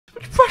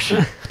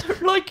expression. I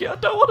don't like it. I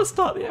don't want to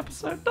start the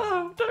episode.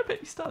 No, don't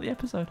make me start the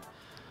episode.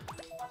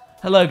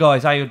 Hello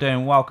guys, how you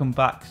doing? Welcome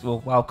back. Well,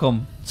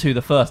 welcome to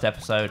the first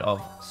episode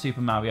of Super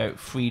Mario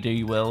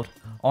 3D World.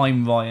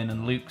 I'm Ryan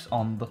and Luke's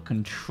on the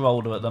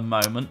controller at the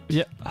moment.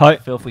 Yeah. Hi.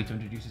 Feel free to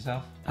introduce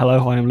yourself. Hello.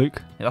 Hi, I'm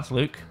Luke. Yeah, that's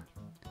Luke.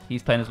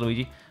 He's playing as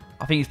Luigi.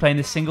 I think he's playing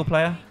this single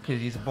player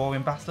because he's a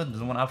boring bastard and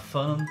doesn't want to have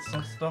fun and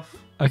some stuff.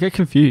 I get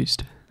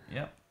confused.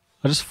 Yeah.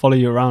 I just follow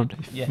you around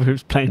if Yeah. we're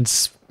playing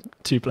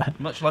two-player.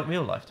 Much like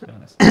real life, to be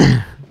honest.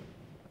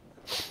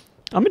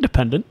 I'm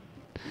independent.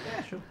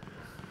 Yeah, sure.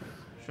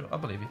 Sure, I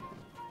believe you.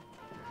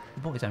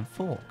 He bought his own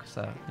fork,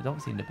 so he's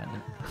obviously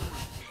independent.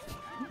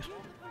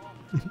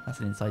 That's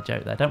an inside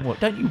joke there.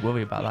 Don't you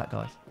worry about that,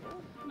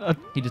 guys.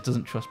 He just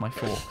doesn't trust my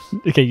forks.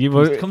 Okay, He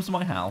just comes to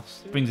my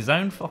house, brings his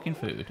own fucking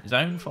food, his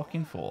own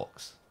fucking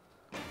forks.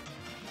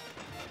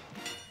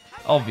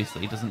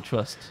 Obviously, he doesn't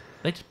trust.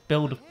 They just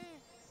build.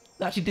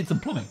 They actually did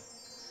some plumbing.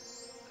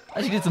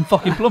 Actually did some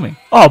fucking plumbing.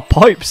 Oh,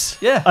 pipes.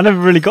 Yeah. I never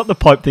really got the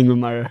pipe thing with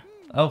Mario.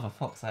 Oh, for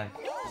fuck's sake.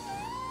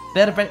 They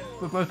had a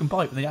broken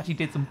pipe and they actually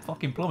did some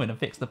fucking plumbing and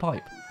fixed the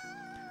pipe.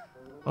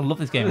 I love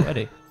this game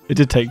already. It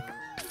did take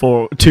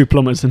two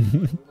plumbers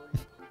and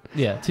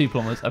Yeah, 2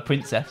 plumbers, a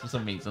princess for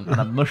some reason, and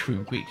a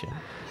mushroom creature.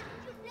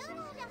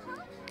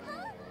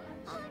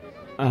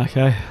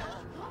 Okay.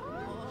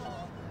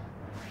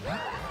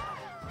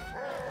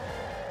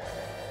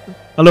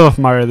 I love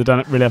Mario. They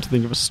don't really have to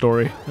think of a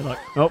story. They're like,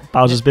 oh,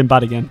 Bowser's been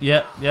bad again.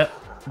 Yep.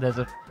 There's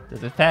a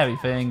fairy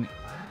thing,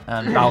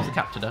 and Bowser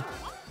captured her.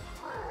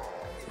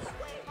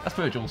 That's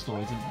spiritual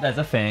stories. There's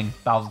a thing.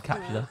 Bowser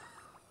captured her.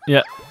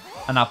 Yeah.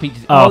 And now Peach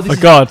is... Oh, for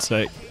God's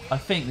sake. I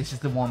think this is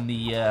the one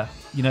you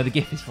know the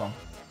GIF is from.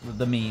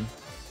 The meme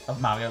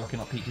of Mario looking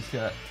up Peach's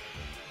skirt.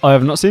 I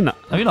have not seen that.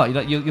 Have you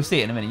not? You'll see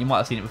it in a minute. You might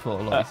have seen it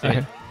before. Look, see Okay.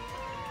 it.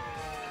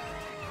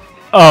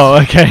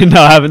 Oh, okay.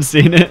 No, I haven't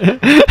seen it.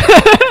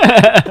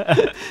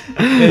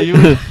 Yeah, you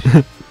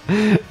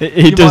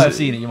he might have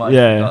seen it. You might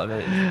have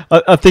seen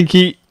it. I think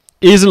he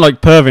isn't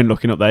like Pervin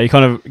looking up there. He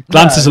kind of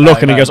glances a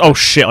look and he goes, "Oh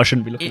shit, I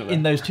shouldn't be looking up there."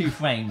 In those 2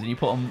 frames, and you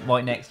put them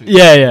right next to each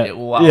Yeah, other, yeah, it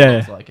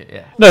looks like it.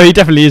 Yeah. No, he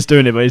definitely is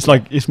doing it, but it's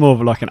like it's more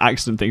of like an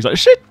accident thing. It's like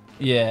shit.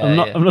 Yeah.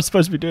 I'm not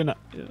supposed to be doing that.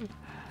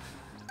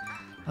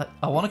 Yeah.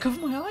 I want to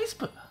cover my eyes,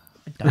 but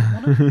I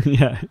don't want to.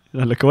 Yeah.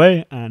 I look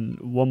away and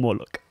one more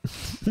look.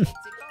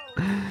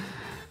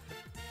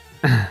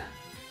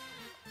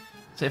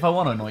 So if I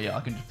want to annoy you, I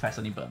can just press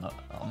any button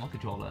on my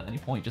controller at any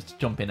point just to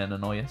jump in and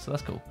annoy you. So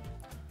that's cool.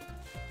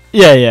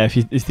 Yeah, if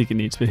you think it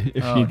needs to be.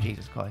 Oh,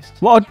 Jesus Christ.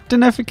 Well, I didn't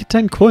know if it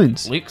contained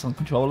coins. Luke's on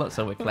controller,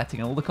 so we're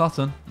collecting all the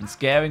cotton and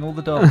scaring all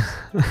the dogs.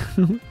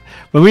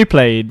 When we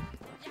played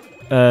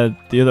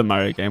the other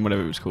Mario game,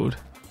 whatever it was called.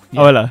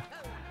 Yeah. Oh, hello.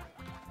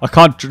 I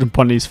can't jump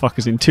on these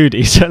fuckers in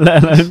 2D, so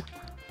let alone.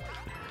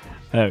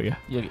 There we go.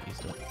 You'll get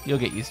used to it. You'll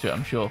get used to it,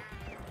 I'm sure.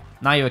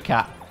 Now you're a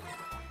cat.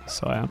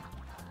 So I am.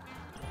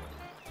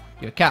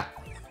 You're a cat.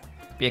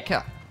 Be a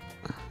cat.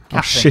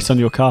 I'll shit on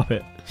your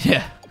carpet.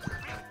 Yeah.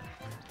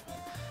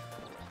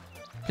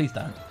 Please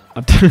don't.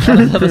 I do,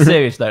 On a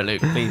serious note,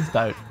 Luke, please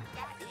don't.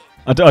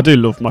 I do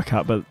love my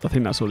cat, but I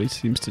think that's all he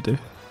seems to do.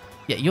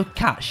 Yeah, your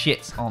cat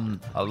shits on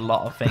a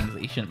lot of things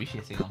that he shouldn't be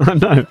shitting I on.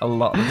 know. A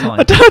lot of the time.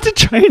 I don't have to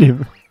train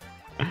him.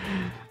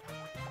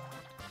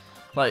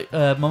 Like,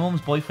 my mum's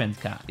boyfriend's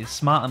cat is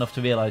smart enough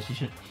to realise she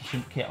shouldn't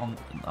shit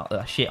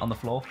on the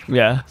floor.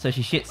 Yeah. So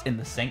she shits in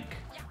the sink.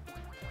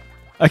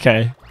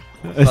 Okay.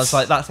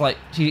 So that's like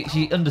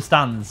she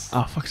understands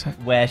Oh, fuck's sake.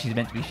 where she's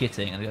meant to be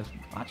shitting, and he goes,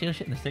 actually, I'll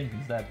shit in the sink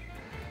instead.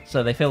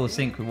 So they fill the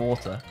sink with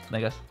water, and they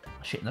go,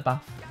 I'll shit in the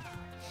bath.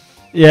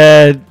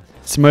 Yeah,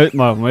 my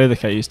other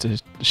cat used to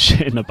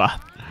shit in the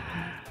bath.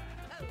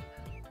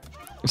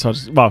 So I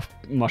just,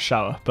 my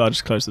shower, but I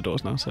just close the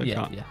doors now, so I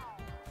can't. Yeah.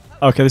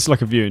 Okay, this is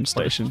like a viewing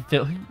station.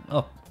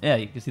 Oh, yeah,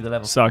 you can see the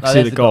level. So I can see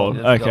there's the goal.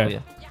 There's the Okay. goal, yeah.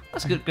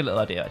 That's a good little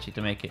idea, actually,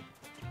 to make it.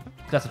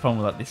 That's the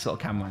problem with like this sort of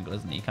camera angle,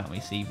 isn't it? You can't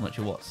really see much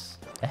of what's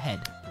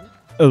ahead.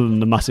 Other than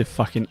the massive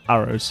fucking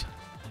arrows.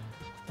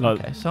 Like,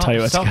 Okay, tell you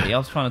where to go. sorry, I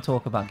was trying to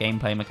talk about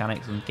gameplay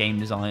mechanics and game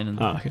design.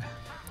 And Oh, okay.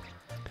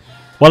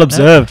 Well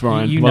observed,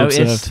 Ryan. You well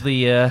noticed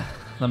observed.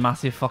 the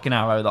massive fucking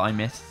arrow that I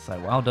missed, so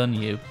well done,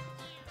 you.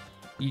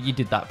 You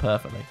did that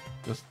perfectly.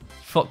 Just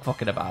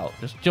fucking about.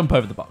 Just jump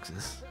over the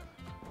boxes.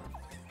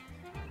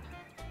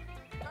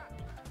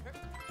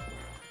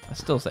 I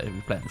still say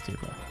we're playing this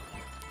 2-player.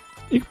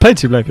 You can play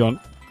 2-player if you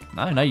want.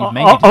 No, you've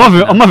made it.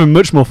 I'm having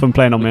much more fun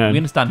playing on my own. We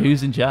understand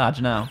who's in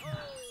charge now.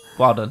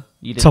 Well done.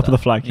 You did Top that. of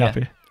the flag, Yeah.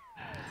 happy.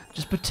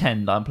 Just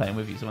pretend I'm playing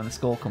with you, so when the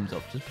score comes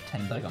up, just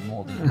pretend I got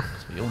more than you.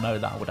 'Cause we all know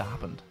that would have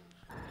happened.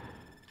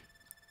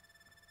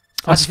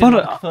 That's How do you fun. feel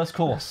about the first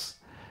course.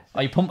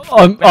 Are you pumped for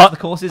I'm- the rest of the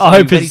courses? I Are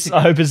you hope ready it's to-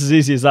 I hope it's as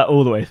easy as that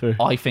all the way through.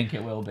 I think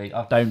it will be.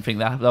 I don't think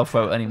they'll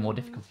throw any more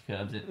difficulty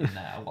curves in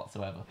there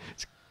whatsoever.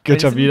 Good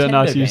It's job a you don't know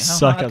how Nintendo to use game.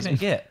 How hard can sarcasm. it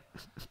get?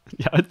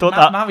 Yeah, I thought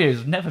that.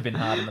 Mario's never been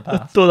hard in the I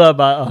past. thought that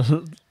about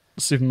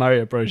Super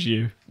Mario Bros.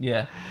 U.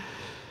 Yeah.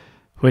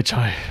 Which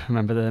I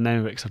remember the name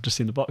of it because I've just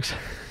seen the box.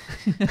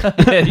 Yeah,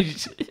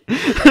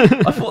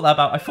 I thought that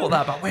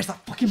about. Where's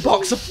that fucking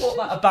box? I thought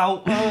that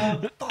about. Oh,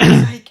 for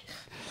fuck's sake!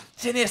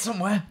 It's in here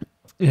somewhere.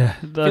 Yeah.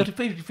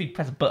 If you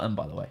press a button,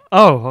 by the way.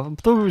 Oh, I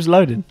thought it was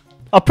loading.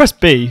 I pressed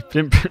B.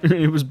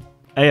 It was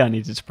A I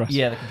needed to press.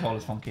 Yeah, the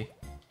controller's funky.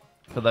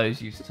 For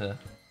those used to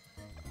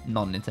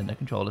non-Nintendo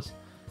controllers.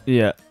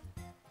 Yeah.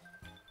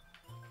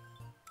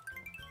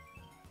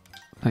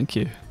 Thank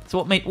you.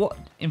 So what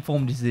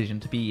informed your decision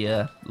to be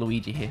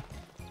Luigi here?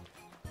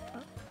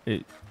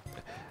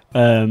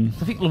 I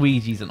think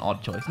Luigi's an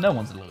odd choice. No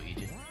one's a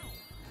Luigi.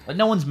 Like,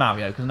 no one's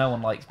Mario because no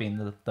one likes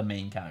being the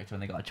main character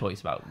when they got a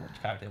choice about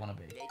which character they want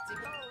to be.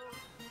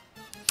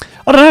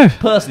 I don't know.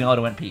 Personally, I'd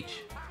have went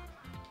Peach.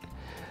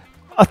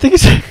 I think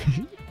it's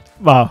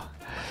wow.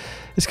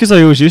 It's because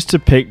I always used to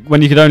pick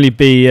when you could only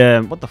be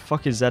what the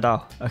fuck is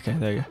ZL? Okay,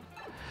 there you go.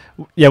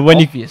 Yeah, when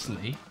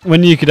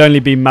you could only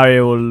be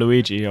Mario or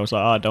Luigi, I was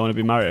like, oh, I don't want to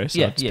be Mario. So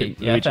yeah,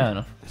 fair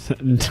enough.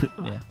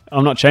 Yeah.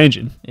 I'm not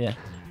changing. Yeah.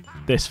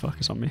 This fuck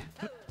is on me.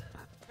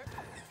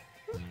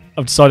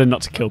 I've decided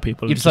not to kill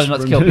people. You've decided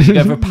not to kill people. You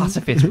go for a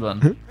pacifist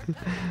run.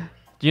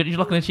 You're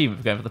looking at an achievement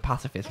for going for the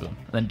pacifist run,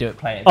 and then do it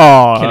play it.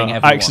 Oh, killing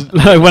everyone.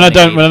 Actually, when I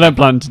don't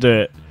plan to do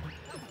it.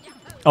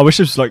 I wish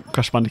it was like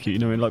Crash Bandicoot. You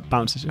know, when it like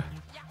bounces you.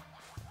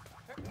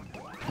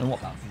 And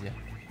what bounces you?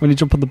 When you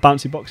jump on the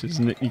bouncy boxes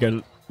and you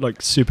go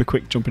like super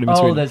quick jumping in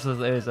between. Oh, there's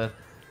a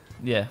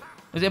yeah.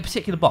 Was it a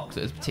particular box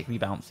that was particularly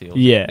bouncy? Or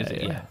yeah,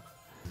 yeah.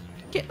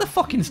 Get the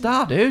fucking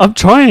star, dude. I'm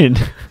trying.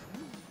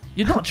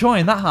 You're not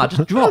trying that hard.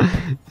 Just drop.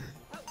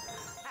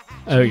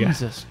 There we go.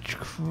 Jesus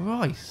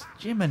Christ,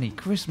 Jiminy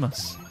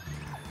Christmas.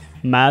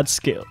 Mad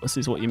skills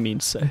is what you mean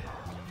to say.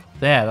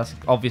 There, that's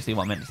obviously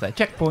what I meant to say.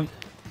 Checkpoint.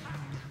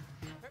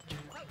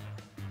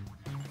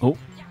 Oh.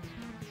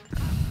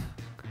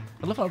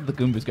 I love how the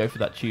goombas go for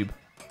that tube.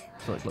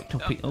 So like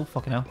torpedo. Oh,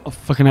 fucking hell. Oh,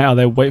 fucking hell,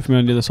 they wait for me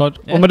on the other side.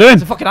 Yeah, What am I doing?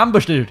 It's a fucking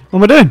ambush, dude. What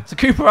am I doing? It's a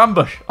Cooper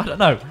ambush. I don't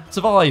know.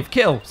 Survive.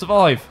 Kill.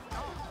 Survive.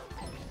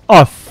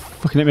 Oh,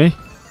 fucking hit me.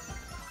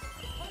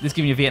 This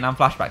giving you Vietnam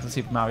flashbacks of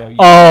Super Mario.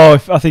 Oh,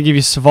 I think if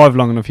you survive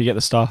long enough, you get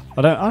the star.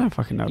 I don't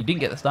fucking know. You didn't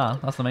get the star.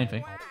 That's the main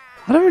thing.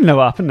 I don't really know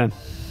what happened then.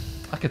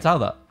 I could tell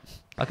that.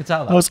 I could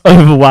tell that. I was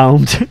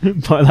overwhelmed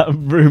by that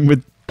room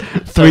with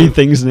three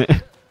things in it.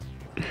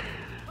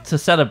 To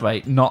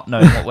celebrate not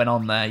knowing what went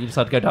on there, you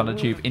decided to go down the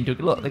tube into...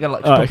 Look, they got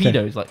like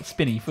torpedoes like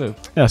spinning through.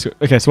 Yeah, that's good.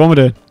 Okay, so what am I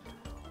doing?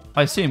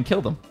 I assume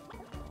kill them.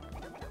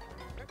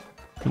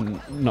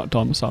 Not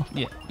die myself.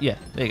 Yeah,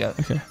 there you go.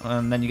 Okay.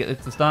 And then you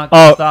get the star.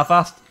 Oh. Star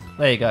fast.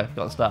 There you go,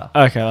 got the star.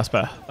 Okay, that's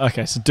better.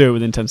 Okay, so do it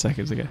within 10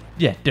 seconds, okay.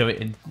 Yeah, do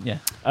it in... Yeah.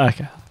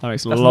 Okay, that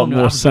makes That's a lot normally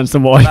more what sense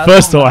than what I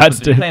first thought I had to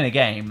do. You're playing a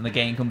game and the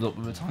game comes up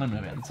with a time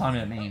limit. The time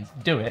limit means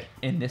do it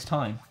in this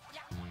time.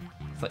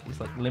 It's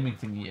like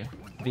limiting you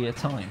via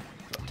time.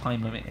 It's like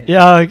time limit.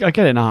 Yeah, I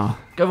get it now.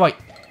 Go right.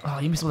 Oh,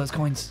 you missed all those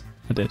coins.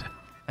 I did.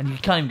 And you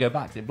can't even go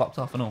back 'cause it blocked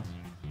off and all.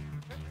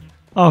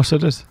 Oh, so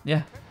it is.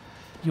 Yeah.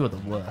 You are the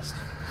worst.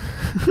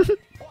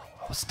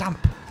 Oh,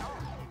 stamp.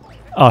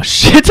 Oh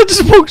shit, I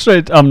just walked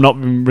straight. I'm not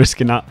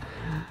risking that.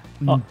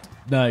 Oh.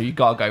 No, you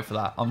gotta go for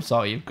that. I'm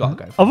sorry, you've gotta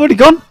go for I've already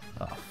gone.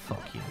 that. Oh,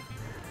 fuck you.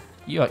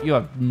 You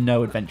have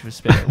no adventurous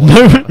spirit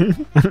No.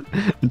 whatsoever.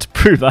 And to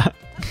prove that.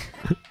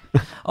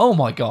 Oh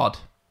my god.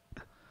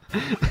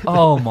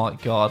 Oh my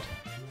god.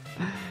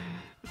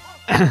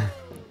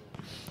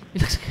 He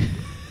looks,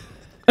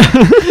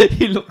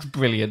 he looks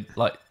brilliant,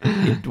 like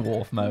in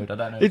dwarf mode. I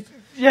don't know.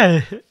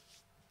 Yeah.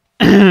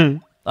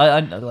 I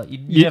like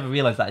you never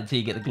realise that until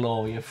you get the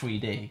glory of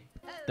 3D.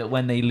 That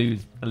when they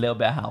lose a little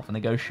bit of health and they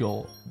go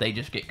short, they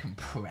just get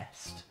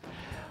compressed.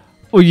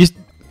 Well,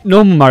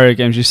 normal Mario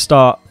games you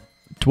start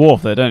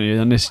dwarf there, don't you?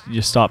 And this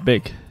you start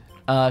big.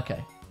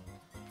 Okay.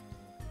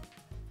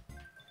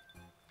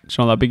 It's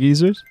not that big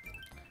either.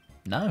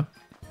 No.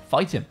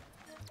 Fight him.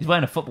 He's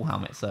wearing a football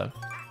helmet, so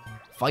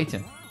fight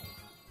him.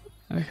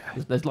 Okay.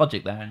 There's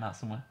logic there in that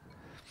somewhere.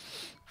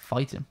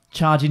 Fight him.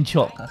 Charging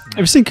Chuck. That's Have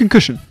you seen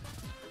Concussion?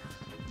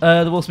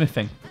 the Will Smith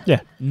thing.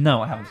 Yeah.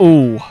 No, I haven't.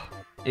 Seen Oh.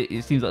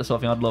 it seems like the sort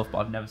of thing I'd love, but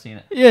I've never seen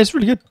it. Yeah, it's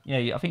really good.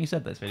 Yeah, I think you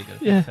said that it's really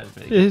good. Yeah, It's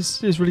really good.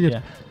 it's really good.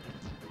 Yeah.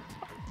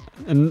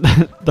 And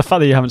the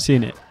fact that you haven't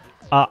seen it,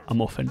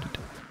 I'm offended.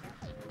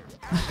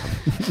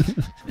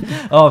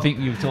 Oh, I think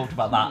you've talked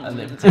about that a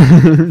little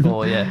bit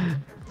before, yeah.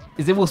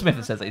 Is it Will Smith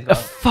that says that? He's got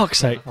For fuck's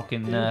sake. a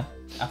fucking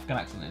African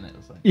accent in it.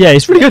 Or something. Yeah,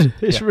 it's really good.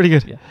 It's really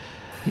good. Yeah.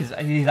 His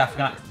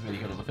African accent's really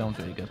good, or the film's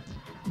really good.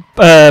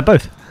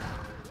 Both.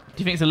 Do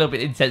you think it's a little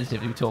bit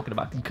insensitive to be talking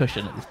about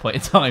concussion at this point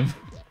in time?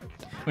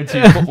 When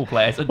two football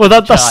players are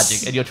that's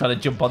charging and you're trying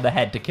to jump on their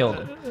head to kill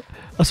them.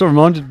 That's what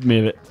reminded me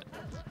of it.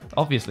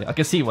 Obviously, I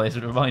can see why this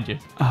would remind you.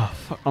 Oh,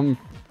 fuck.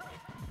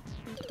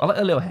 I like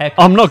the little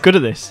haircut. I'm not good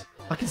at this.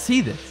 I can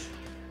see this.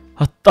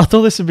 I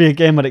thought this would be a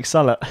game I'd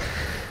excel at.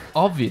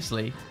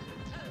 Obviously.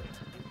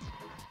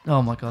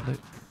 Oh my god,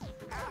 Luke.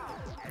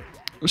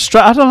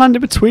 Straight, how do I land it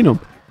between them?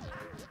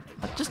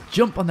 Just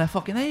jump on their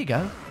fucking... There you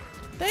go.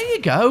 There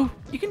you go.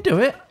 You can do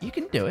it. You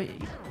can do it.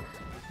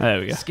 There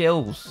we go.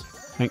 Skills.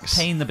 Thanks.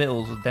 Paying the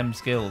bills with them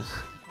skills.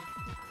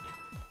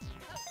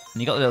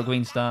 And you got the little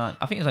green star.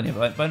 I think it's only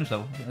a bonus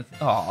level.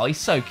 Oh, he's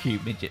so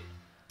cute, Midget.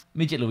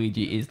 Midget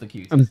Luigi is the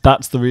cutest. And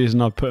that's the reason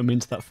I put him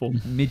into that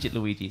form. Midget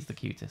Luigi is the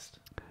cutest.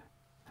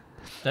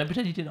 Don't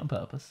pretend you did it on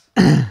purpose.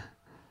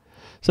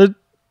 So,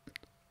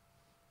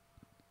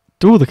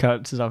 do all the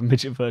characters have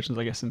midget versions,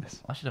 I guess, in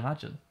this? I should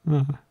imagine.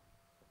 Oh.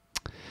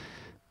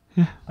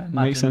 Yeah, I makes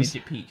imagine sense.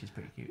 Midget Peach is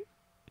pretty cute.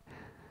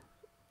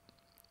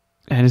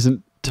 And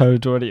isn't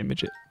Toad already a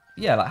midget?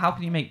 Yeah, like how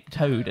can you make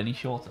Toad any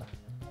shorter?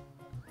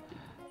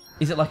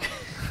 Is it like...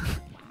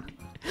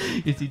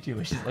 Is he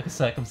Jewish? Is it like a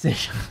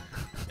circumcision?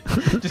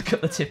 Just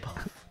cut the tip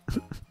off.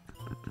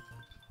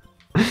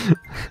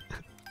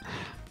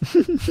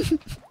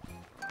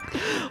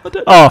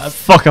 Oh,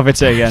 fuck, I've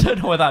hit it I again.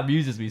 don't know why that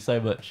amuses me so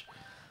much.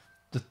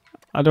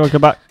 How do I go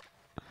back?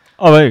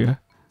 Oh, there you go.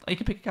 Oh, you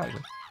can pick a character.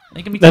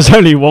 You can be There's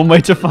only one way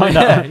to find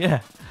yeah, out.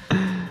 yeah.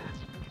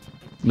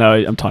 No,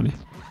 I'm tiny.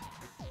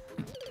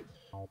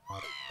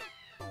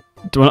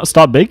 Do I not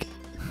start big?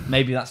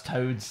 Maybe that's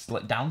Toad's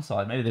like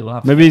downside. Maybe they will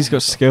have. Maybe he's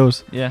got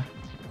skills. Yeah.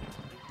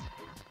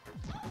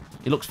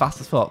 He looks fast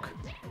as fuck.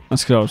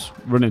 That's because I was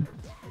running.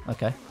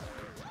 Okay.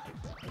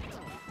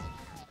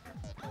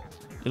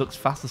 He looks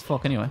fast as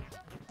fuck anyway.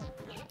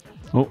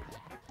 Oh,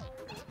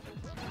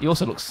 He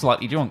also looks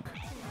slightly drunk.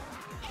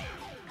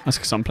 that's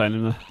because I'm playing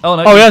in there. Oh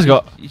no. Oh, he has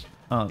got. He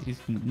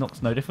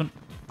looks no different.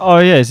 Oh,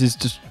 yes,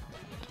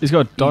 he's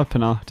got a diaper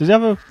now. Does he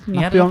have a I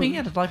nappy on? think he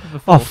had a diaper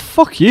before. Oh,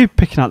 fuck you,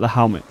 picking out the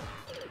helmet.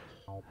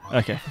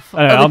 Okay.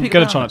 Anyway, they I'm picked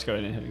going it to try out. not to go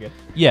in here again.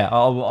 Yeah,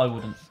 I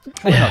wouldn't.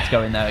 Try not to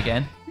go in there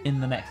again.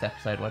 In the next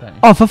episode, why don't you?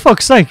 Oh, for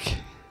fuck's sake.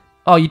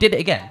 Oh, you did it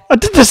again. I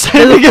did the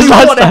same thing as In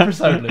last one time.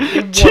 episode, Luke.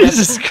 In one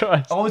Jesus episode.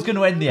 Christ. I was going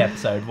to end the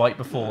episode right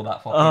before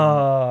that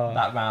fucking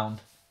that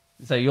round.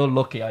 So you're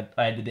lucky I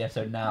ended the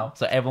episode now.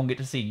 So everyone get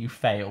to see you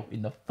fail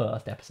in the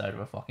first episode of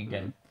a fucking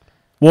game.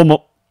 Warm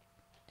up.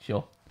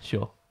 Sure.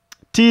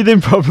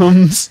 Teething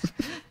problems.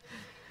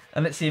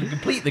 And let's see him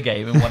complete the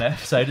game in one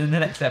episode in the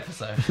next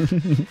episode.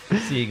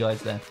 See you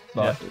guys then.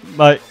 Bye. Yeah.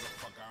 Bye.